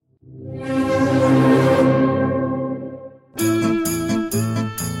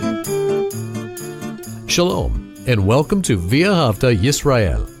Shalom, and welcome to V'ahavta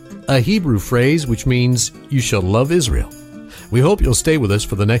Yisrael, a Hebrew phrase which means you shall love Israel. We hope you'll stay with us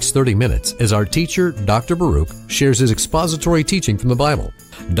for the next 30 minutes as our teacher, Dr. Baruch, shares his expository teaching from the Bible.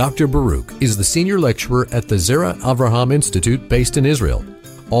 Dr. Baruch is the senior lecturer at the Zera Avraham Institute based in Israel.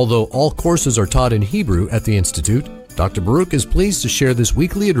 Although all courses are taught in Hebrew at the Institute, Dr. Baruch is pleased to share this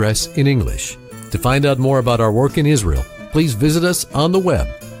weekly address in English. To find out more about our work in Israel, please visit us on the web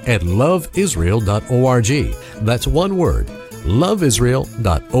at loveisrael.org. That's one word,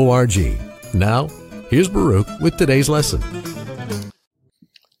 loveisrael.org. Now, here's Baruch with today's lesson.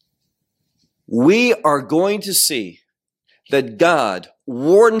 We are going to see that God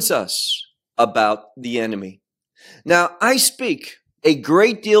warns us about the enemy. Now, I speak a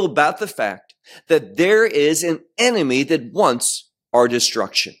great deal about the fact that there is an enemy that wants our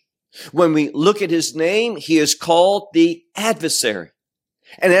destruction. When we look at his name, he is called the adversary.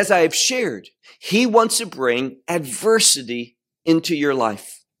 And as I have shared, he wants to bring adversity into your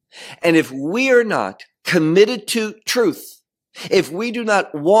life. And if we are not committed to truth, if we do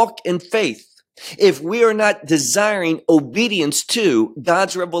not walk in faith, if we are not desiring obedience to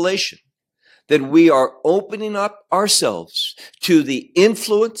God's revelation, then we are opening up ourselves to the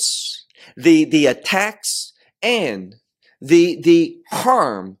influence, the attacks, and the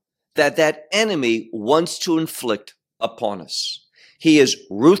harm that enemy wants to inflict upon us. He is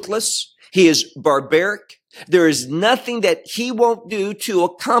ruthless. He is barbaric. There is nothing that he won't do to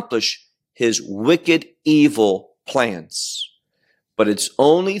accomplish his wicked, evil plans. But it's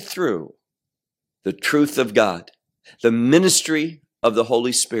only through the truth of God, the ministry of the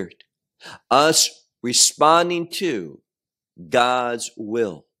Holy Spirit, us responding to God's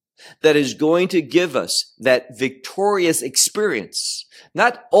will, that is going to give us that victorious experience,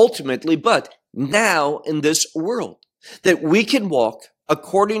 not ultimately, but now in this world, that we can walk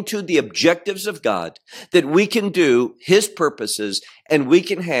according to the objectives of God, that we can do his purposes, and we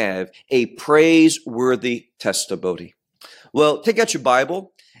can have a praiseworthy testimony. Well, take out your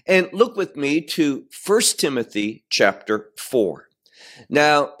Bible and look with me to 1 Timothy chapter 4.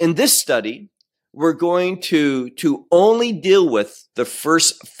 Now, in this study, we're going to only deal with the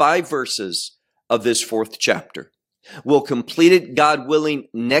first 5 verses of this 4th chapter. We'll complete it, God willing,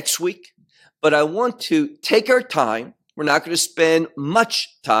 next week. But I want to take our time. We're not going to spend much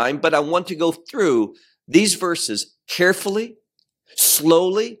time, but I want to go through these verses carefully,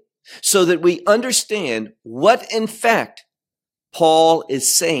 slowly, so that we understand what, in fact, Paul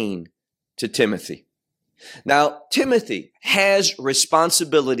is saying to Timothy. Now, Timothy has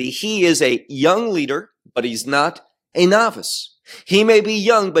responsibility. He is a young leader, but he's not a novice. He may be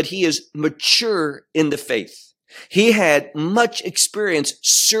young, but he is mature in the faith. He had much experience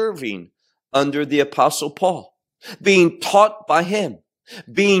serving under the Apostle Paul, being taught by him,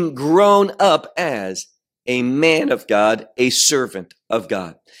 being grown up as a man of God, a servant of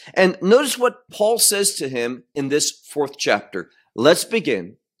God. And notice what Paul says to him in this 4th chapter. Let's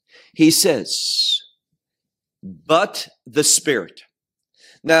begin. He says, but the Spirit.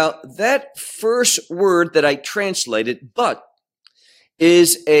 Now, that first word that I translated, but,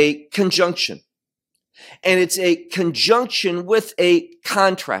 is a conjunction. And it's a conjunction with a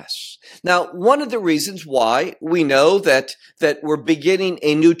contrast. Now, one of the reasons why we know that we're beginning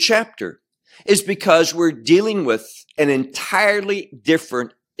a new chapter is because we're dealing with an entirely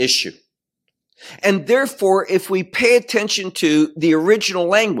different issue. And therefore, if we pay attention to the original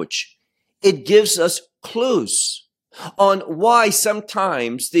language, it gives us clues on why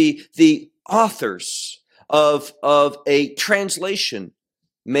sometimes the authors of a translation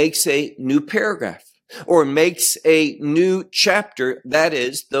makes a new paragraph or makes a new chapter. That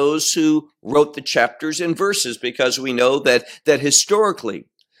is, those who wrote the chapters and verses, because we know that historically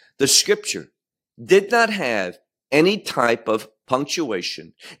the scripture did not have any type of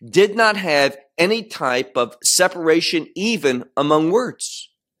punctuation, did not have any type of separation even among words.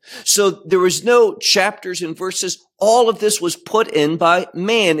 So there was no chapters and verses. All of this was put in by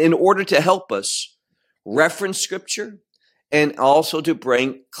man in order to help us reference scripture and also to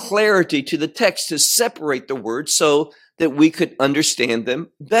bring clarity to the text, to separate the words so that we could understand them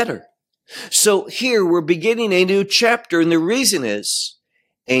better. So here we're beginning a new chapter, and the reason is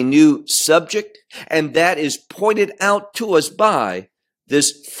a new subject, and that is pointed out to us by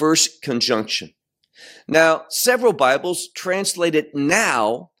this first conjunction. Now, several Bibles translate it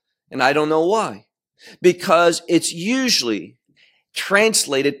now, and I don't know why, because it's usually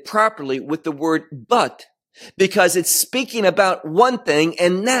translated properly with the word but, because it's speaking about one thing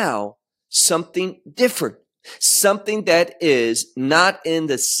and now something different, something that is not in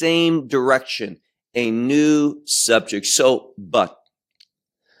the same direction, a new subject. So,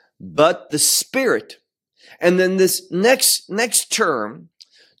 but the Spirit And then this next term,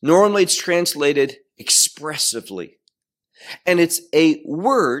 normally it's translated expressively. And it's a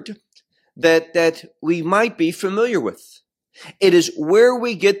word that we might be familiar with. It is where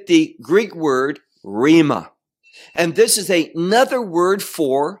we get the Greek word rhema. And this is another word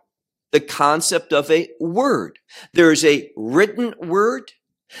for the concept of a word. There is a written word.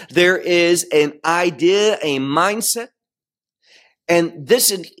 There is an idea, a mindset. And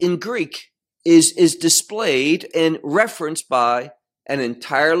this in Greek is displayed and referenced by an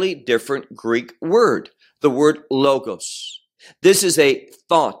entirely different Greek word, the word logos. This is a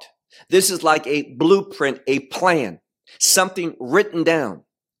thought. This is like a blueprint, a plan, something written down.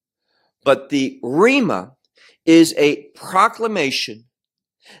 But the rhema is a proclamation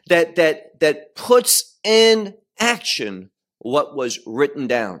that puts in action what was written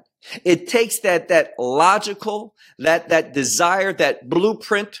down. It takes that logical, that desire, that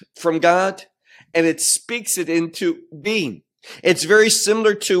blueprint from God, and it speaks it into being. It's very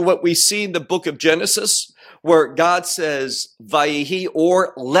similar to what we see in the book of Genesis, where God says, Vayihi,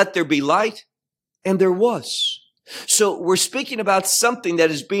 or let there be light, and there was. So we're speaking about something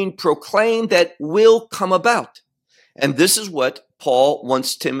that is being proclaimed that will come about. And this is what Paul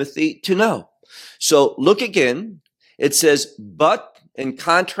wants Timothy to know. So look again. It says, but in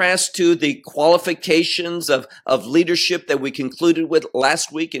contrast to the qualifications of leadership that we concluded with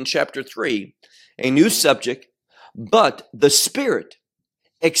last week in chapter 3, a new subject, but the Spirit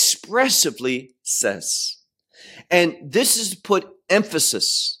expressively says. And this is to put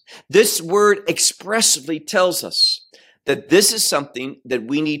emphasis. This word expressively tells us that this is something that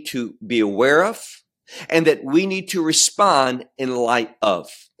we need to be aware of and that we need to respond in light of.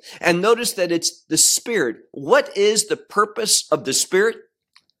 And notice that it's the Spirit. What is the purpose of the Spirit?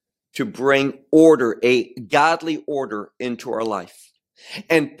 To bring order, a godly order into our life.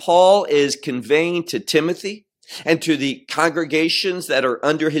 And Paul is conveying to Timothy and to the congregations that are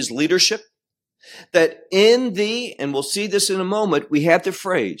under his leadership that and we'll see this in a moment, we have the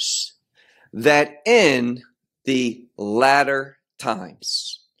phrase, that in the latter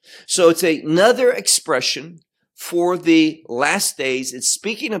times. So it's another expression for the last days. It's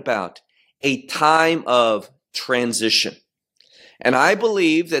speaking about a time of transition. And I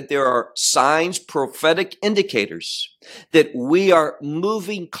believe that there are signs, prophetic indicators that we are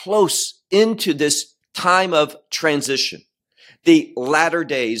moving close into this time of transition, the latter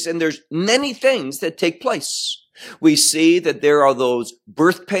days. And there's many things that take place. We see that there are those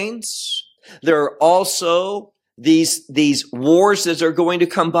birth pains. There are also these wars that are going to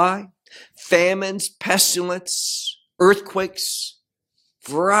come by, famines, pestilence, earthquakes,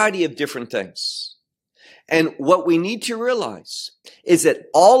 variety of different things. And what we need to realize is that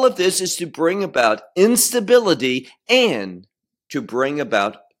all of this is to bring about instability and to bring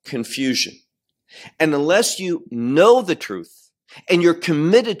about confusion. And unless you know the truth and you're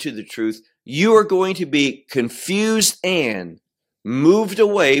committed to the truth, you are going to be confused and moved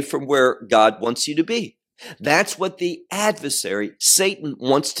away from where God wants you to be. That's what the adversary, Satan,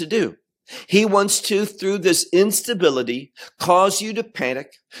 wants to do. He wants to, through this instability, cause you to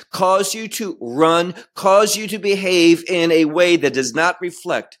panic, cause you to run, cause you to behave in a way that does not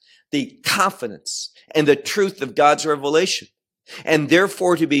reflect the confidence and the truth of God's revelation, and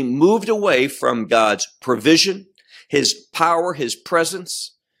therefore to be moved away from God's provision, his power, his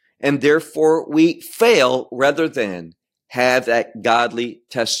presence, and therefore we fail rather than have that godly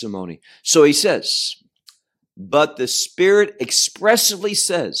testimony. So he says, but the Spirit expressively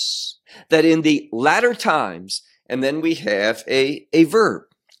says that in the latter times, and then we have a verb.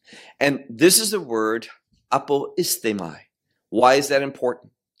 And this is the word apoistemi. Why is that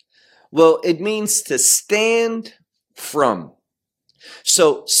important? Well, it means to stand from.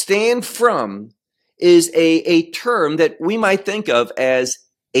 So stand from is a term that we might think of as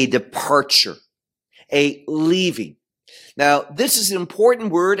a departure, a leaving. Now, this is an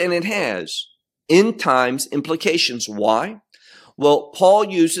important word and it has end times implications. Why? Well, Paul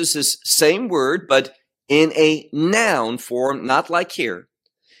uses this same word, but in a noun form, not like here,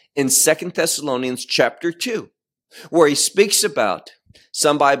 in 2 Thessalonians chapter 2, where he speaks about,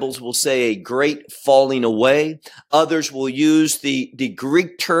 some Bibles will say a great falling away. Others will use the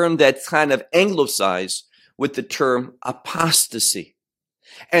Greek term that's kind of anglicized with the term apostasy.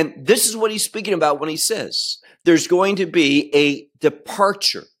 And this is what he's speaking about when he says there's going to be a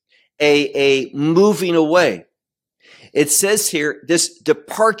departure, a moving away. It says here, this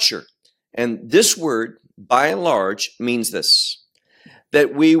departure, and this word, by and large, means this,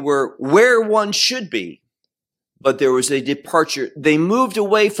 that we were where one should be, but there was a departure. They moved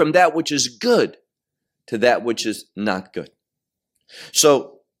away from that which is good to that which is not good.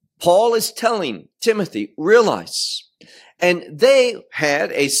 So Paul is telling Timothy, realize. And they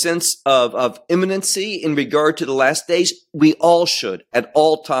had a sense of imminency in regard to the last days. We all should at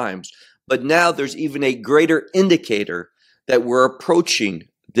all times. But now there's even a greater indicator that we're approaching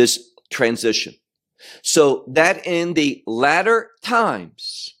this transition. So that in the latter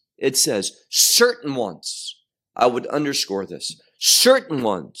times, it says, certain ones, I would underscore this, certain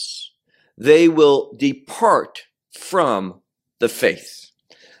ones, they will depart from the faith.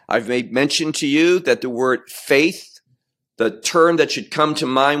 I've made mention to you that the word faith, the term that should come to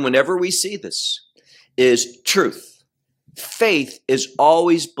mind whenever we see this, is truth. Faith is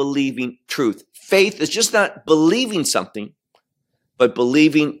always believing truth. Faith is just not believing something, but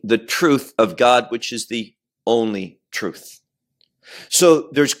believing the truth of God, which is the only truth. So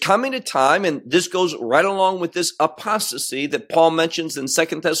there's coming a time, and this goes right along with this apostasy that Paul mentions in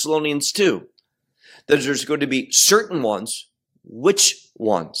 2 Thessalonians 2, that there's going to be certain ones. Which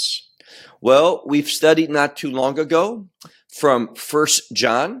ones? Well, we've studied not too long ago from 1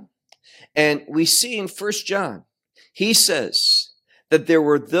 John, and we see in 1 John, he says that there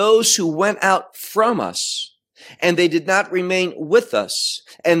were those who went out from us, and they did not remain with us,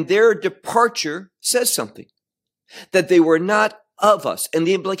 and their departure says something, that they were not of us. And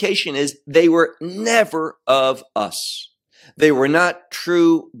the implication is they were never of us. They were not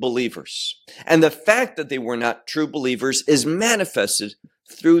true believers. And the fact that they were not true believers is manifested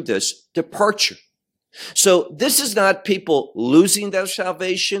through this departure. So this is not people losing their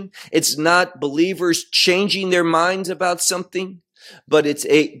salvation. It's not believers changing their minds about something, but it's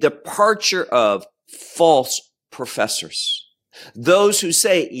a departure of false professors. Those who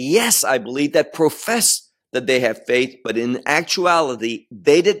say, yes, I believe, that profess that they have faith, but in actuality,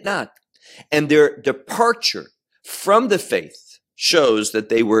 they did not. And their departure from the faith shows that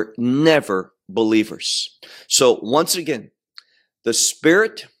they were never believers. So once again, the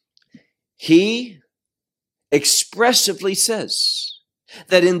Spirit, he expressively says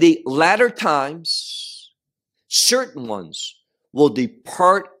that in the latter times, certain ones will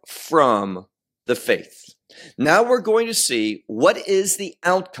depart from the faith. Now we're going to see what is the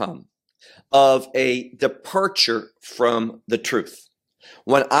outcome of a departure from the truth.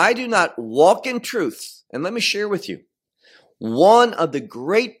 When I do not walk in truth, and let me share with you, one of the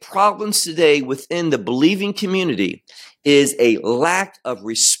great problems today within the believing community is a lack of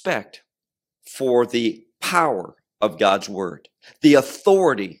respect for the power of God's word, the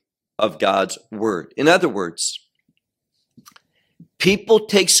authority of God's word. In other words, people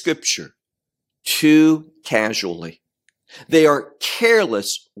take scripture too casually. They are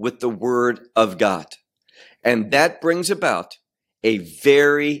careless with the word of God. And that brings about a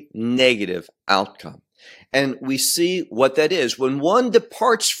very negative outcome. And we see what that is. When one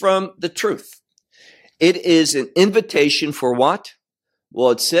departs from the truth, it is an invitation for what?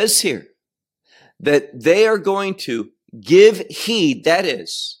 Well, it says here that they are going to give heed. That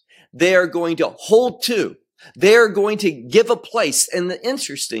is, they are going to hold to. They are going to give a place. And the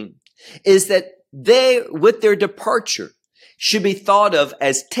interesting is that they, with their departure, should be thought of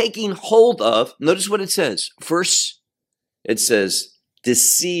as taking hold of, notice what it says. First, it says,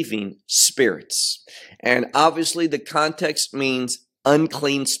 deceiving spirits. And obviously the context means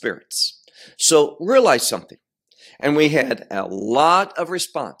unclean spirits. So realize something. And we had a lot of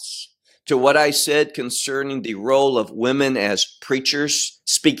response to what I said concerning the role of women as preachers,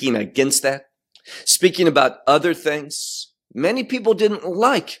 speaking against that, speaking about other things. Many people didn't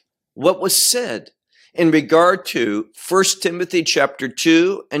like what was said in regard to 1 Timothy chapter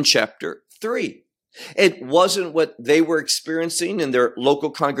 2 and chapter 3. It wasn't what they were experiencing in their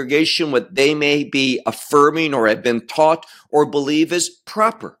local congregation, what they may be affirming or have been taught or believe is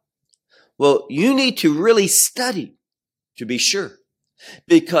proper. Well, you need to really study to be sure.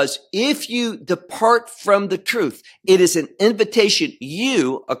 Because if you depart from the truth, it is an invitation.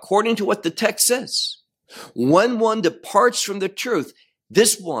 You, according to what the text says, when one departs from the truth,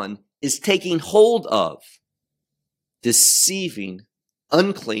 this one is taking hold of deceiving,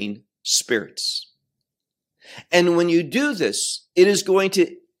 unclean spirits. And when you do this, it is going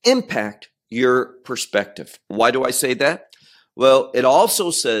to impact your perspective. Why do I say that? Well, it also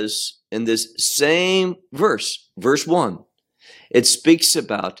says in this same verse, verse 1, it speaks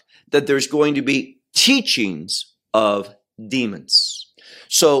about that there's going to be teachings of demons.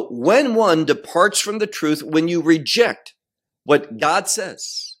 So when one departs from the truth, when you reject what God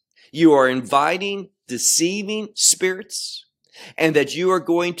says, you are inviting deceiving spirits, and that you are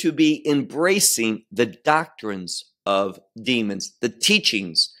going to be embracing the doctrines of demons, the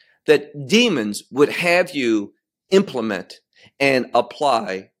teachings that demons would have you implement and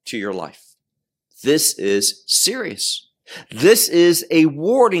apply to your life. This is serious. This is a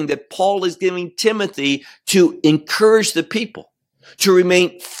warning that Paul is giving Timothy to encourage the people to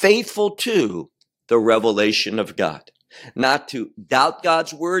remain faithful to the revelation of God, not to doubt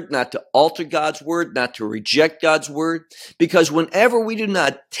God's word, not to alter God's word, not to reject God's word, because whenever we do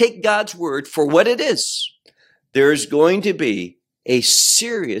not take God's word for what it is, there's going to be a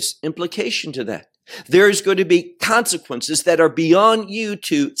serious implication to that. There's going to be consequences that are beyond you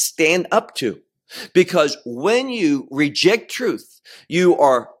to stand up to. Because when you reject truth, you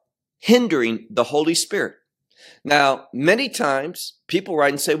are hindering the Holy Spirit. Now, many times people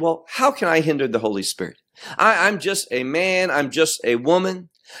write and say, well, how can I hinder the Holy Spirit? I'm just a man. I'm just a woman.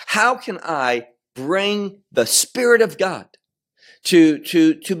 How can I bring the Spirit of God to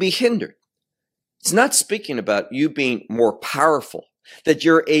be hindered? It's not speaking about you being more powerful, that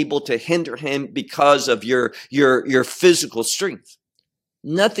you're able to hinder him because of your physical strength.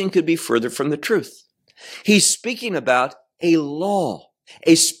 Nothing could be further from the truth. He's speaking about a law,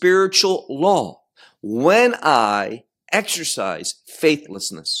 a spiritual law. When I exercise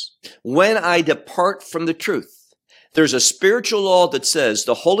faithlessness, when I depart from the truth, there's a spiritual law that says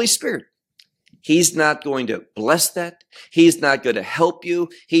the Holy Spirit, he's not going to bless that. He's not going to help you.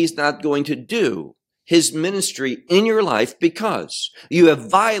 He's not going to do his ministry in your life because you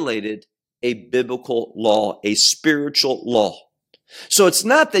have violated a biblical law, a spiritual law. So it's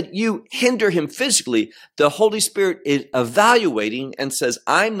not that you hinder him physically. The Holy Spirit is evaluating and says,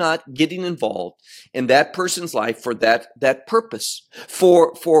 I'm not getting involved in that person's life for that purpose,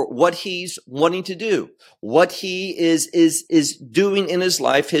 for what he's wanting to do, what he is doing in his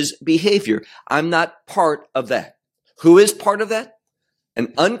life, his behavior. I'm not part of that. Who is part of that?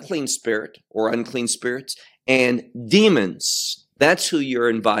 An unclean spirit or unclean spirits and demons. That's who you're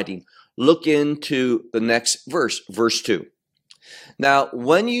inviting. Look into the next verse, verse 2. Now,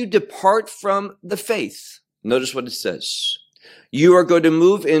 when you depart from the faith, notice what it says. You are going to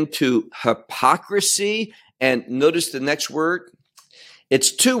move into hypocrisy. And notice the next word.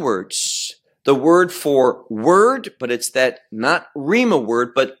 It's two words. The word for word, but it's that not rhema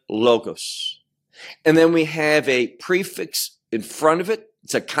word, but logos. And then we have a prefix in front of it.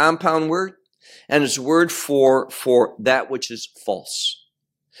 It's a compound word. And it's a word for that which is false.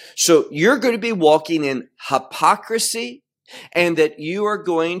 So you're going to be walking in hypocrisy, and that you are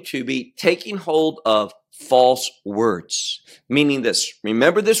going to be taking hold of false words. Meaning this,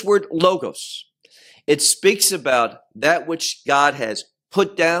 remember this word logos. It speaks about that which God has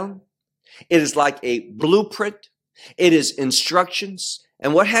put down. It is like a blueprint. It is instructions.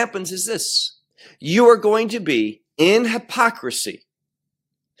 And what happens is this. You are going to be in hypocrisy.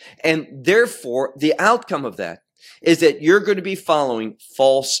 And therefore, the outcome of that is that you're going to be following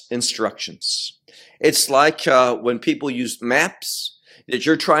false instructions. It's like when people use maps, that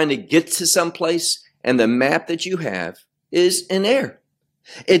you're trying to get to someplace and the map that you have is in error.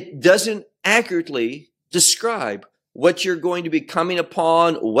 It doesn't accurately describe what you're going to be coming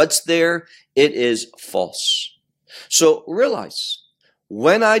upon, what's there. It is false. So realize,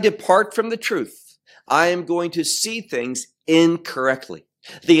 when I depart from the truth, I am going to see things incorrectly.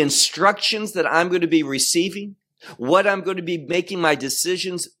 The instructions that I'm going to be receiving, what I'm going to be making my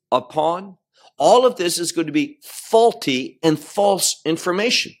decisions upon, all of this is going to be faulty and false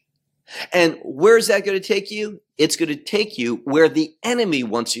information. And where is that going to take you? It's going to take you where the enemy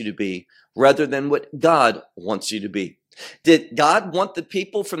wants you to be rather than what God wants you to be. Did God want the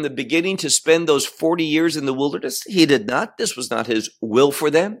people from the beginning to spend those 40 years in the wilderness? He did not. This was not his will for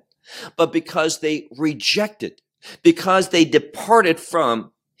them. But because they rejected, because they departed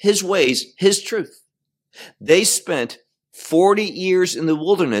from his ways, his truth, they spent 40 years in the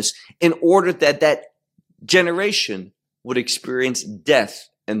wilderness in order that that generation would experience death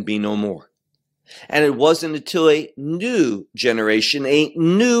and be no more. And it wasn't until a new generation, a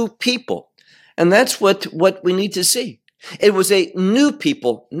new people. And that's what we need to see. It was a new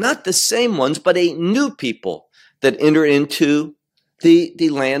people, not the same ones, but a new people that entered into the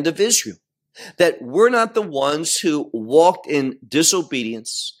land of Israel. That we're not the ones who walked in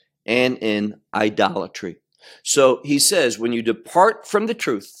disobedience and in idolatry. So he says, when you depart from the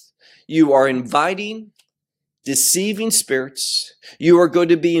truth, you are inviting deceiving spirits. You are going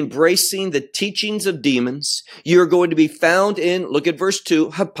to be embracing the teachings of demons. You are going to be found in, look at verse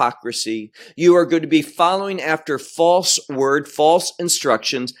 2, hypocrisy. You are going to be following after false word, false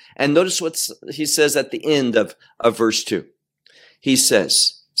instructions. And notice what he says at the end of verse 2. He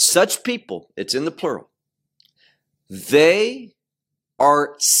says, such people, it's in the plural, they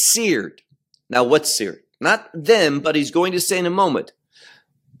are seared. Now what's seared? Not them, but he's going to say in a moment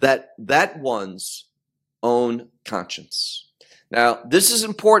that one's own conscience. Now, this is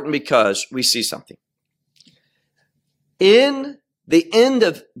important because we see something. In the end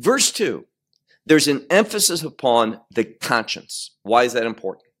of verse 2, there's an emphasis upon the conscience. Why is that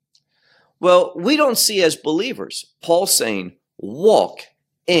important? Well, we don't see as believers Paul saying, walk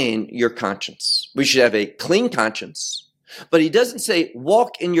in your conscience. We should have a clean conscience. But he doesn't say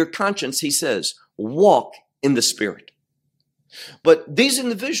walk in your conscience. He says walk in the Spirit. But these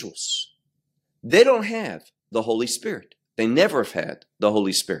individuals, they don't have the Holy Spirit. They never have had the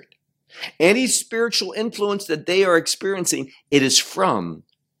Holy Spirit. Any spiritual influence that they are experiencing, it is from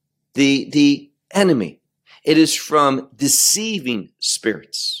the enemy. It is from deceiving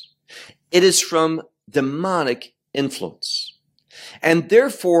spirits. It is from demonic influence. And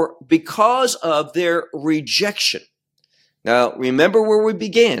therefore, because of their rejection. Now, remember where we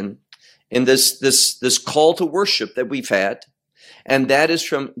began in this call to worship that we've had. And that is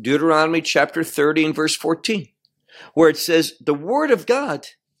from Deuteronomy chapter 30 and verse 14, where it says, the word of God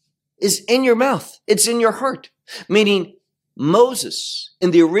is in your mouth. It's in your heart. Meaning Moses,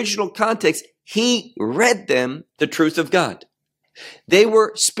 in the original context, he read them the truth of God. They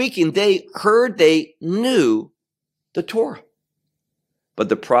were speaking. They heard, they knew the Torah. But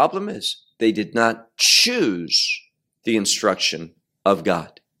the problem is they did not choose the instruction of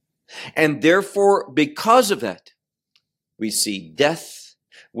God. And therefore, because of that, we see death.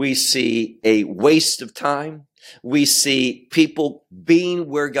 We see a waste of time. We see people being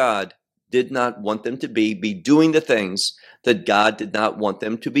where God did not want them to be doing the things that God did not want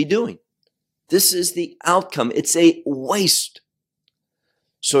them to be doing. This is the outcome. It's a waste.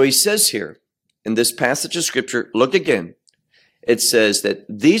 So he says here in this passage of scripture, look again. It says that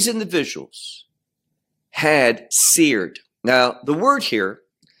these individuals had seared. Now, the word here,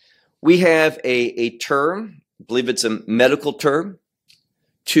 we have a term, I believe it's a medical term,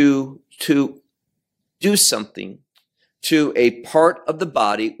 to do something to a part of the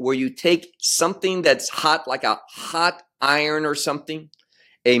body where you take something that's hot, like a hot iron or something,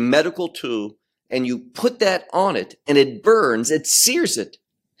 a medical tool, and you put that on it and it burns, it sears it.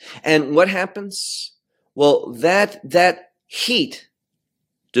 And what happens? Well, that heat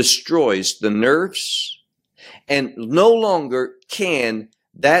destroys the nerves, and no longer can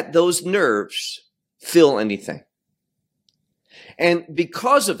those nerves feel anything. And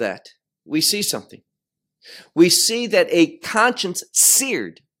because of that, we see something. We see that a conscience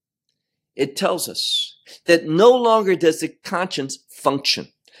seared, it tells us that no longer does the conscience function.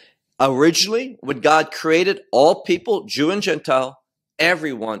 Originally, when God created all people, Jew and Gentile,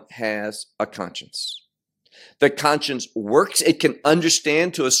 everyone has a conscience. The conscience works. It can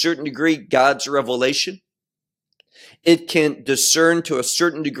understand to a certain degree God's revelation. It can discern to a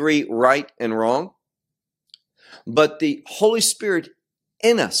certain degree right and wrong. But the Holy Spirit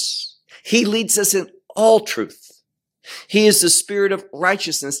in us, He leads us in all truth. He is the Spirit of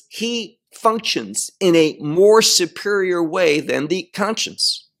righteousness. He functions in a more superior way than the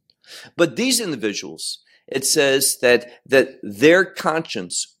conscience. But these individuals, it says that their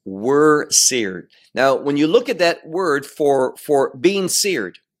conscience were seared. Now, when you look at that word for being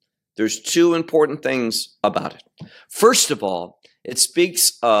seared, there's two important things about it. First of all, it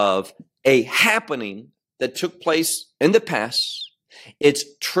speaks of a happening that took place in the past. It's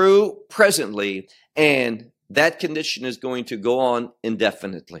true presently, and that condition is going to go on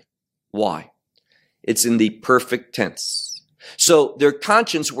indefinitely. Why? It's in the perfect tense. So their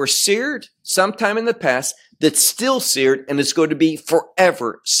conscience were seared sometime in the past, that's still seared, and it's going to be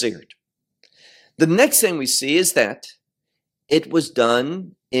forever seared. The next thing we see is that it was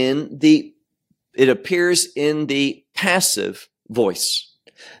done it appears in the passive voice.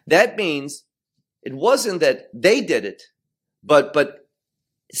 That means it wasn't that they did it, but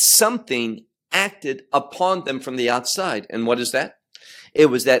something acted upon them from the outside. And what is that? It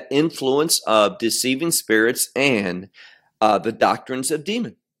was that influence of deceiving spirits and the doctrines of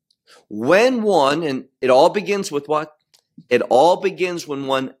demon. When one, and it all begins with what? It all begins when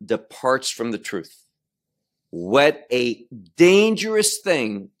one departs from the truth. What a dangerous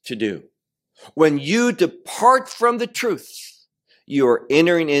thing to do. When you depart from the truth, you are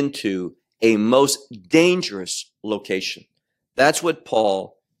entering into a most dangerous location. That's what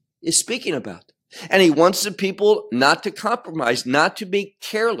Paul is speaking about. And he wants the people not to compromise, not to be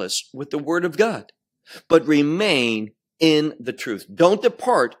careless with the word of God, but remain in the truth. Don't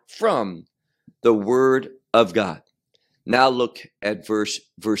depart from the word of God. Now look at verse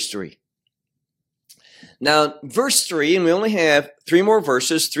 3. Now, verse 3, and we only have 3 more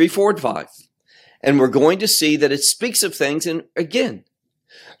verses, 3, 4, and 5. And we're going to see that it speaks of things, and again,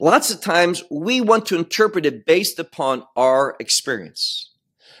 lots of times we want to interpret it based upon our experience.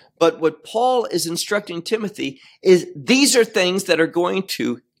 But what Paul is instructing Timothy is these are things that are going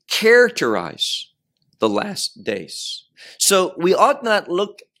to characterize the last days. So we ought not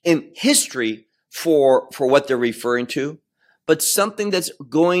look in history for what they're referring to, but something that's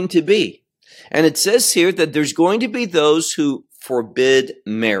going to be. And it says here that there's going to be those who forbid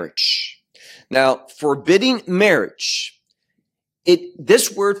marriage. Now, forbidding marriage,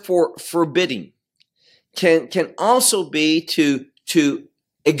 this word for forbidding can also be to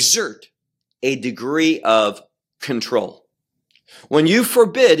exert a degree of control. When you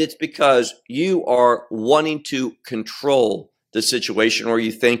forbid, it's because you are wanting to control the situation, or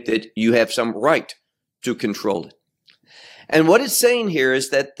you think that you have some right to control it. And what it's saying here is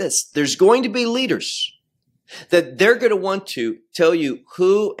that there's going to be leaders that they're going to want to tell you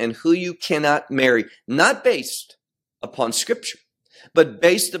who and who you cannot marry, not based upon Scripture, but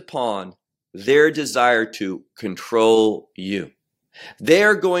based upon their desire to control you.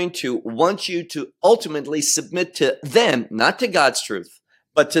 They're going to want you to ultimately submit to them, not to God's truth,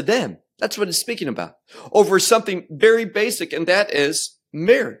 but to them. That's what it's speaking about, over something very basic, and that is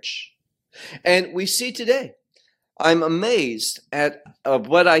marriage. And we see today, I'm amazed at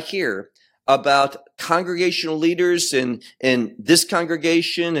what I hear about congregational leaders in this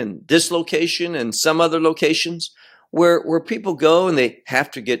congregation and this location and some other locations where people go and they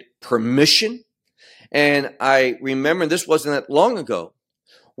have to get permission. And I remember, this wasn't that long ago,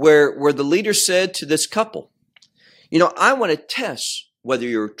 where the leader said to this couple, I want to test whether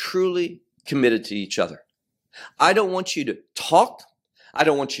you're truly committed to each other. I don't want you to talk. I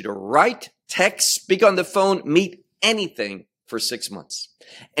don't want you to write, text, speak on the phone, meet anything for 6 months.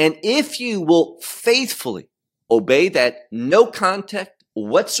 And if you will faithfully obey that no contact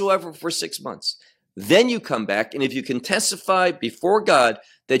whatsoever for 6 months, then you come back, and if you can testify before God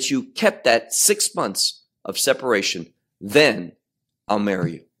that you kept that 6 months of separation, then I'll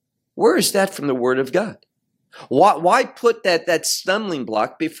marry you. Where is that from the Word of God? Why put that stumbling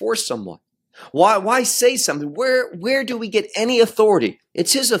block before someone? Why say something? Where do we get any authority?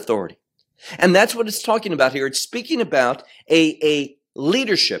 It's His authority. And that's what it's talking about here. It's speaking about a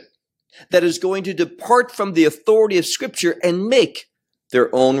leadership that is going to depart from the authority of Scripture and make their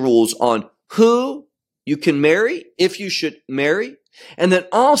own rules on who you can marry, if you should marry, and then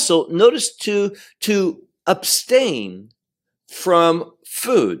also notice to abstain from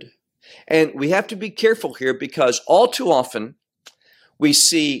food. And we have to be careful here, because all too often we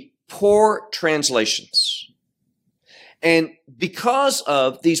see poor translations. And because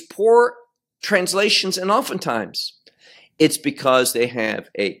of these poor translations, and oftentimes it's because they have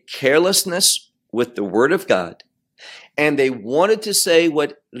a carelessness with the Word of God, and they wanted to say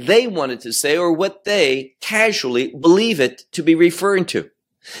what they wanted to say, or what they casually believe it to be referring to.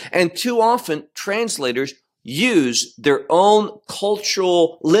 And too often, translators use their own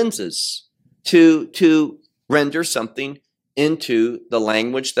cultural lenses to render something into the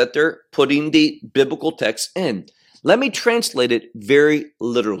language that they're putting the biblical text in. Let me translate it very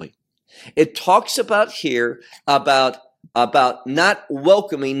literally. It talks about here about not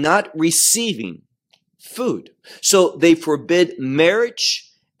welcoming, not receiving food. So they forbid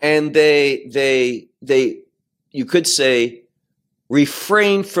marriage, and they you could say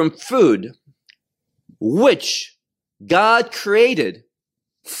refrain from food, which God created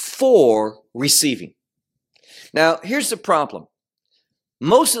for receiving. Now, here's the problem.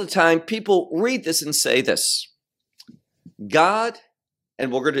 Most of the time, people read this and say this: God,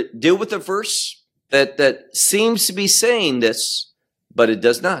 and we're going to deal with a verse that seems to be saying this, but it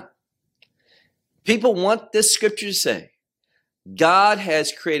does not. People want this scripture to say, God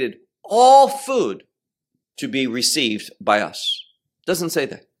has created all food to be received by us. It doesn't say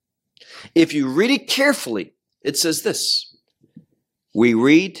that. If you read it carefully, it says this. We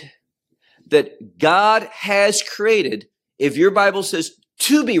read that God has created, if your Bible says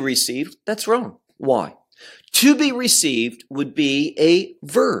to be received, that's wrong. Why? To be received would be a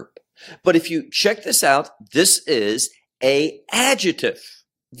verb. But if you check this out, this is an adjective.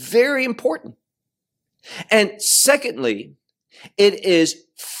 Very important. And secondly, it is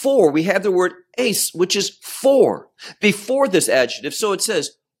for. We have the word ace, which is for, before this adjective. So it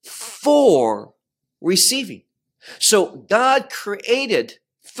says for receiving. So God created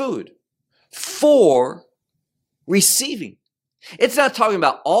food for receiving. It's not talking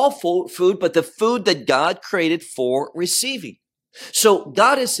about all food, but the food that God created for receiving. So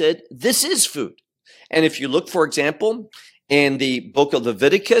God has said, this is food. And if you look, for example, in the book of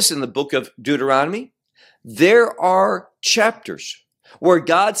Leviticus and the book of Deuteronomy, there are chapters where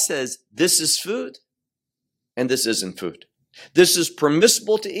God says, this is food and this isn't food. This is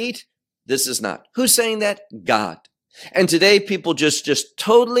permissible to eat. This is not. Who's saying that? God. And today people just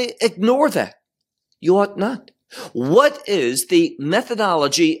totally ignore that. You ought not. What is the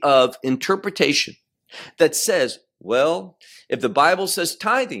methodology of interpretation that says, well, if the Bible says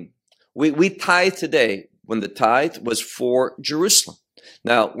tithing, we tithe today when the tithe was for Jerusalem.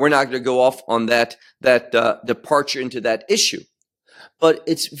 Now, we're not going to go off on that departure into that issue, but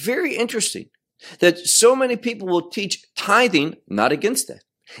it's very interesting that so many people will teach tithing, not against that.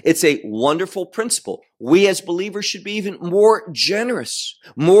 It's a wonderful principle. We as believers should be even more generous,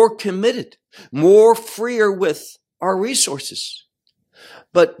 more committed, more freer with our resources.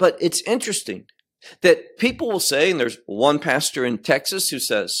 But it's interesting that people will say, and there's one pastor in Texas who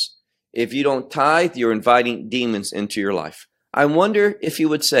says, if you don't tithe, you're inviting demons into your life. I wonder if he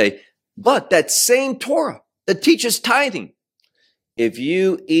would say, but that same Torah that teaches tithing, if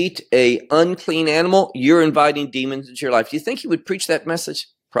you eat an unclean animal, you're inviting demons into your life. Do you think he would preach that message?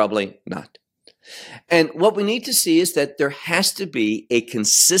 Probably not. And what we need to see is that there has to be a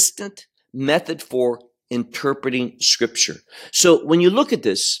consistent method for interpreting Scripture. So when you look at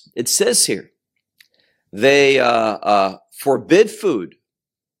this, it says here, they forbid food,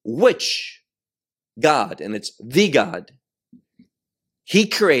 which God, and it's the God, He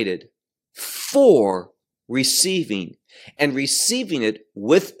created for receiving, and receiving it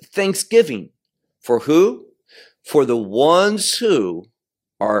with thanksgiving. For who? For the ones who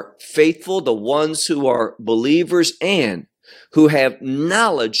are faithful, the ones who are believers and who have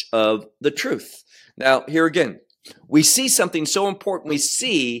knowledge of the truth. Now, here again, we see something so important. We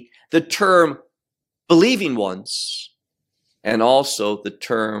see the term believing ones and also the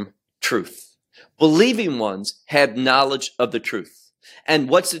term truth. Believing ones have knowledge of the truth. And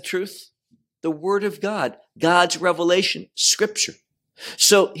what's the truth? The Word of God, God's revelation, Scripture.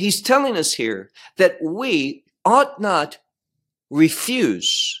 So he's telling us here that we ought not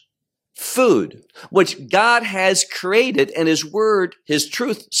refuse food, which God has created, and His Word, His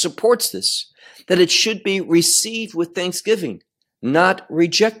truth supports this, that it should be received with thanksgiving, not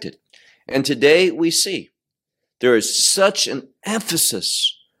rejected. And today we see there is such an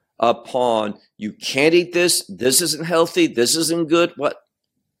emphasis upon you can't eat this, this isn't healthy, this isn't good. What?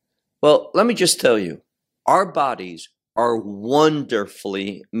 Well, let me just tell you, our bodies are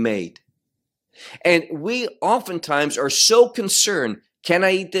wonderfully made. And we oftentimes are so concerned, can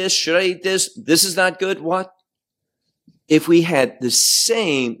I eat this? Should I eat this? This is not good. What? If we had the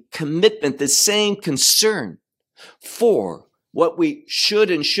same commitment, the same concern for what we should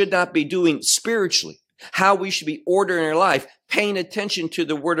and should not be doing spiritually, how we should be ordering our life, paying attention to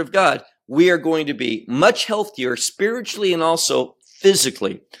the Word of God, we are going to be much healthier spiritually and also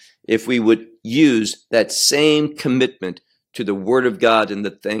physically if we would use that same commitment to the Word of God and the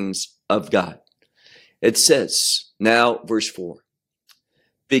things of God. It says, now verse 4,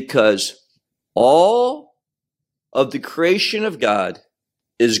 because all of the creation of God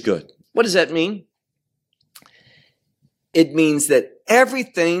is good. What does that mean? It means that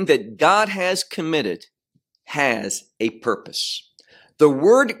everything that God has committed has a purpose. The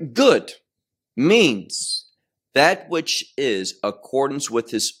word good means that which is accordance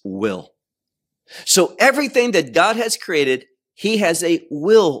with His will. So everything that God has created, He has a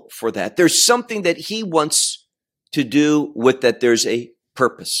will for that. There's something that He wants to do with that. There's a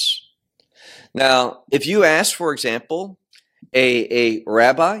purpose. Now, if you ask, for example, a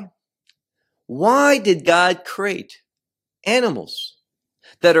rabbi, why did God create animals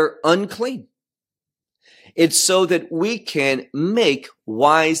that are unclean? It's so that we can make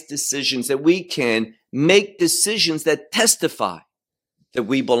wise decisions, that we can make decisions that testify that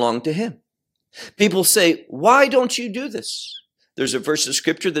we belong to Him. People say, why don't you do this? There's a verse of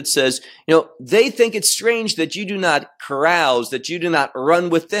Scripture that says, they think it's strange that you do not carouse, that you do not run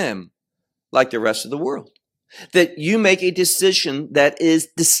with them like the rest of the world, that you make a decision that is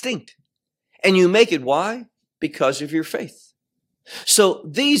distinct. And you make it, why? Because of your faith. So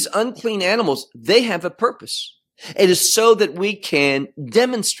these unclean animals, they have a purpose. It is so that we can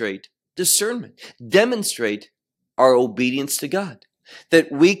demonstrate discernment, demonstrate our obedience to God,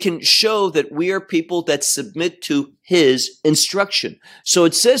 that we can show that we are people that submit to His instruction. So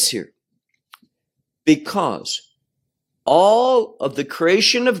it says here, because all of the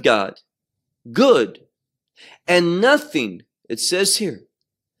creation of God, good, and nothing, it says here,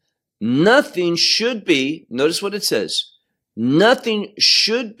 nothing should be, notice what it says, nothing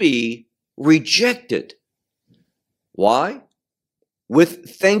should be rejected. Why? With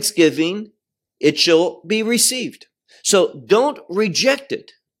thanksgiving, it shall be received. So don't reject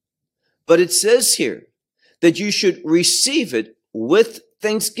it. But it says here that you should receive it with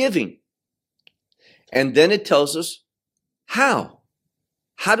thanksgiving. And then it tells us how.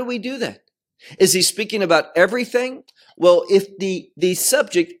 How do we do that? Is he speaking about everything? Well, if the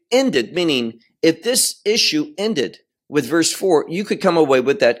subject ended, meaning if this issue ended with verse 4, you could come away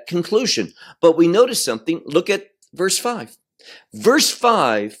with that conclusion. But we notice something. Look at verse 5. Verse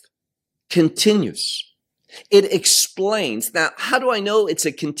 5 continues. It explains. Now, how do I know it's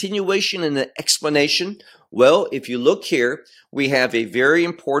a continuation and an explanation? Well, if you look here, we have a very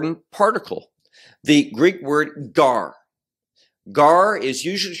important particle, the Greek word gar. Gar is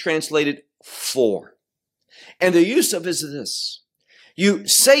usually translated for. And the use of it is this. You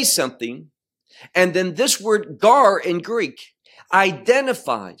say something, and then this word gar in Greek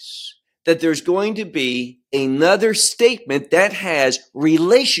identifies that there's going to be another statement that has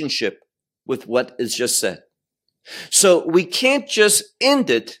relationship with what is just said. So we can't just end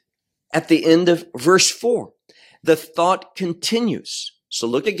it at the end of verse 4. The thought continues. So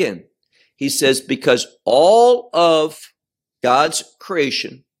look again. He says, because all of God's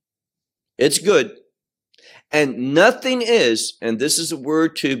creation, it's good, and nothing is, and this is a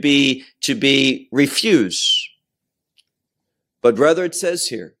word to be refused, but rather it says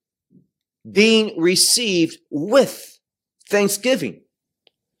here, being received with thanksgiving.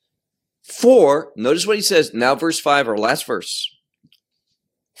 For, notice what he says, now verse 5, our last verse.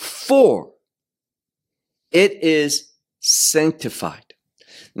 For it is sanctified.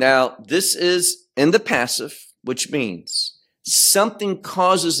 Now, this is in the passive, which means something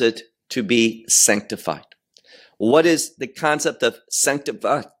causes it to be sanctified. What is the concept of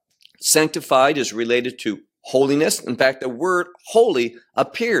sanctified? Sanctified is related to holiness. In fact, the word holy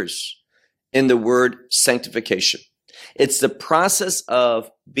appears in the word sanctification. It's the process of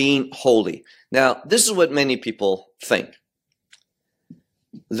being holy. Now, this is what many people think.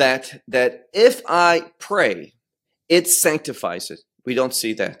 That if I pray, it sanctifies it. We don't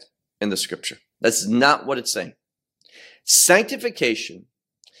see that in the scripture. That's not what it's saying. Sanctification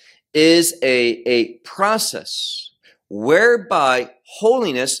is a process whereby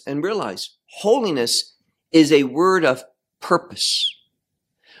holiness, and realize holiness is a word of purpose.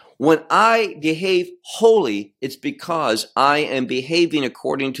 When I behave holy, it's because I am behaving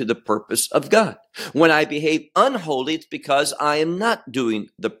according to the purpose of God. When I behave unholy, it's because I am not doing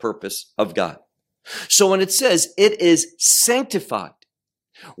the purpose of God. So when it says it is sanctified,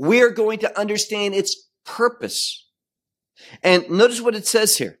 we are going to understand its purpose. And notice what it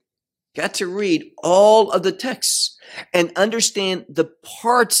says here. Got to read all of the texts and understand the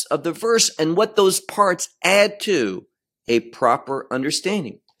parts of the verse and what those parts add to a proper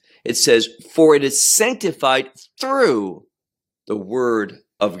understanding. It says, for it is sanctified through the word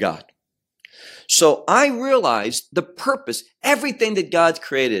of God. So I realize the purpose, everything that God's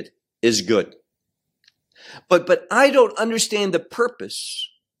created is good. But I don't understand the purpose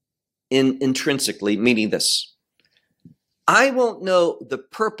intrinsically, meaning this. I won't know the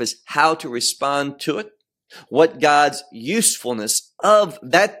purpose, how to respond to it, what God's usefulness of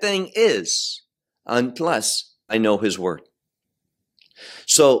that thing is, unless I know his word.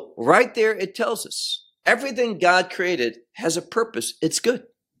 So right there, it tells us everything God created has a purpose. It's good.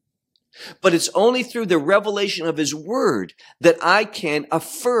 But it's only through the revelation of his word that I can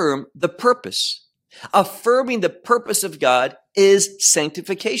affirm the purpose. Affirming the purpose of God is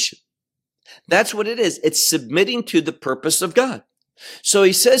sanctification. That's what it is. It's submitting to the purpose of God. So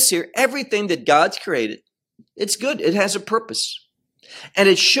he says here, everything that God's created, it's good. It has a purpose. And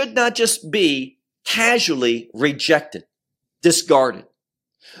it should not just be casually rejected, discarded,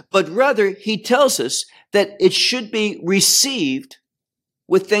 but rather he tells us that it should be received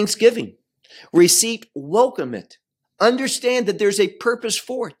with thanksgiving. Receive, welcome it. Understand that there's a purpose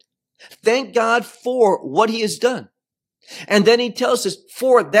for it. Thank God for what he has done. And then he tells us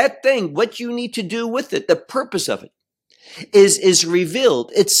for that thing, what you need to do with it, the purpose of it is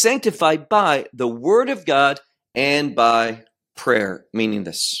revealed. It's sanctified by the word of God and by prayer, meaning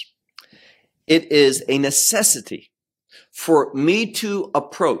this. It is a necessity for me to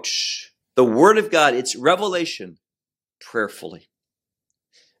approach the word of God, its revelation, prayerfully.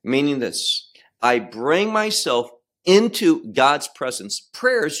 Meaning this, I bring myself into God's presence.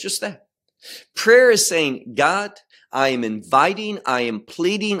 Prayer is just that. Prayer is saying, God, I am inviting, I am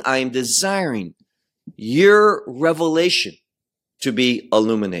pleading, I am desiring your revelation to be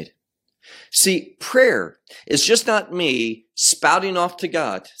illuminated. See, prayer is just not me spouting off to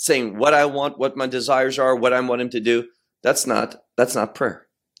God, saying what I want, what my desires are, what I want him to do. That's not prayer.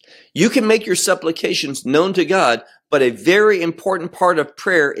 You can make your supplications known to God, but a very important part of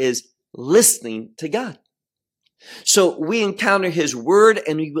prayer is listening to God. So we encounter his word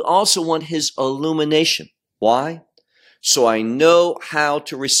and we also want his illumination. Why? So I know how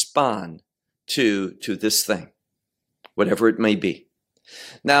to respond to this thing, whatever it may be.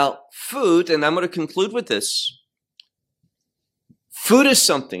 Now, food, and I'm going to conclude with this. Food is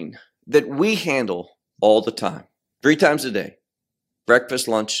something that we handle all the time. 3 times a day, breakfast,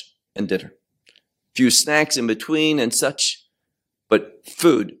 lunch, and dinner. Few snacks in between and such, but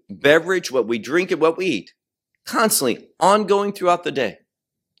food, beverage, what we drink and what we eat, constantly ongoing throughout the day.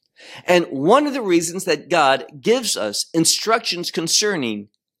 And one of the reasons that God gives us instructions concerning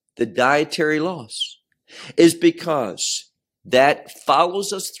the dietary laws is because that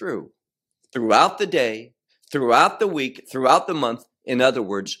follows us throughout the day, throughout the week, throughout the month, in other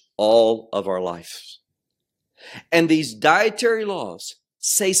words, all of our lives. And these dietary laws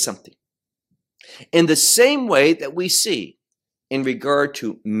say something. In the same way that we see in regard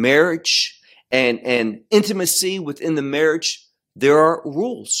to marriage and intimacy within the marriage, there are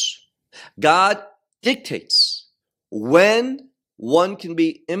rules. God dictates when one can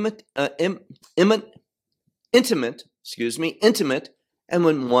be intimate, and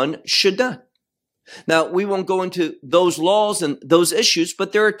when one should not. Now, we won't go into those laws and those issues,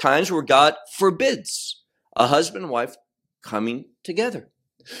 but there are times where God forbids a husband and wife coming together.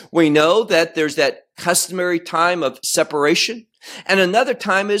 We know that there's that customary time of separation, and another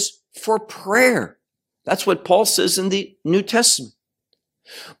time is for prayer. That's what Paul says in the New Testament.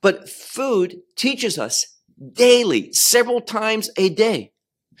 But food teaches us daily, several times a day,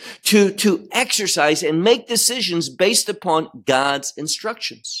 to exercise and make decisions based upon God's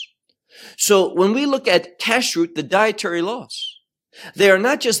instructions. So when we look at kashrut, the dietary laws, they are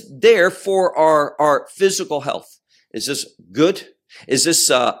not just there for our physical health. Is this good? Is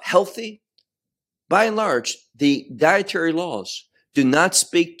this healthy? By and large, the dietary laws do not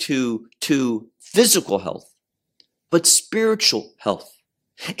speak to physical health, but spiritual health.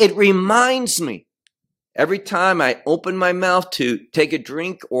 It reminds me every time I open my mouth to take a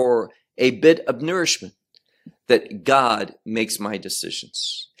drink or a bit of nourishment that God makes my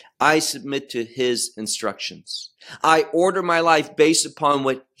decisions. I submit to his instructions. I order my life based upon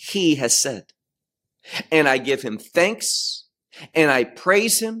what he has said. And I give him thanks, and I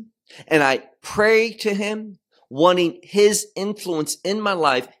praise him, and I pray to him, wanting his influence in my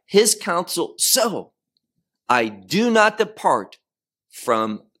life, his counsel, so I do not depart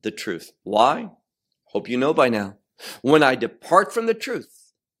from the truth. Why? Hope you know by now. When I depart from the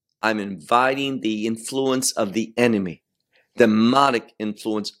truth, I'm inviting the influence of the enemy, demonic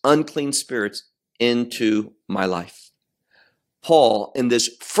influence, unclean spirits into my life. Paul, in this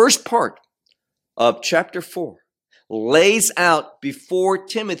first part of chapter 4, lays out before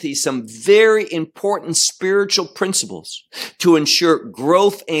Timothy some very important spiritual principles to ensure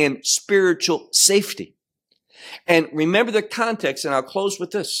growth and spiritual safety. And remember the context, and I'll close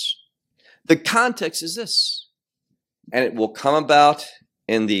with this. The context is this, and it will come about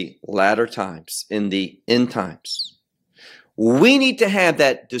in the latter times, in the end times. We need to have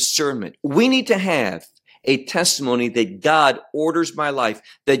that discernment. We need to have a testimony that God orders my life,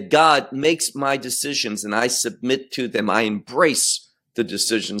 that God makes my decisions, and I submit to them. I embrace the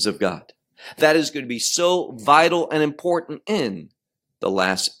decisions of God. That is going to be so vital and important in the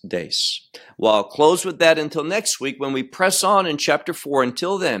last days. Well, I'll close with that until next week when we press on in chapter 4.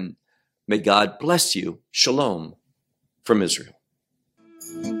 Until then, may God bless you. Shalom from Israel.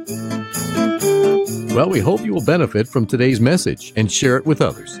 Well, we hope you will benefit from today's message and share it with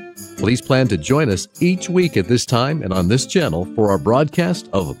others. Please plan to join us each week at this time and on this channel for our broadcast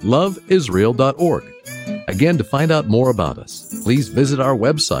of loveisrael.org. Again, to find out more about us, please visit our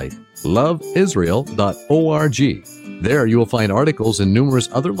website, loveisrael.org. There you will find articles and numerous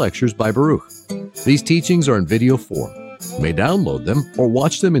other lectures by Baruch. These teachings are in video form. You may download them or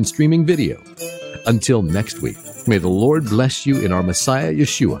watch them in streaming video. Until next week, may the Lord bless you in our Messiah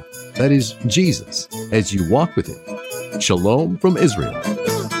Yeshua, that is Jesus, as you walk with him. Shalom from Israel.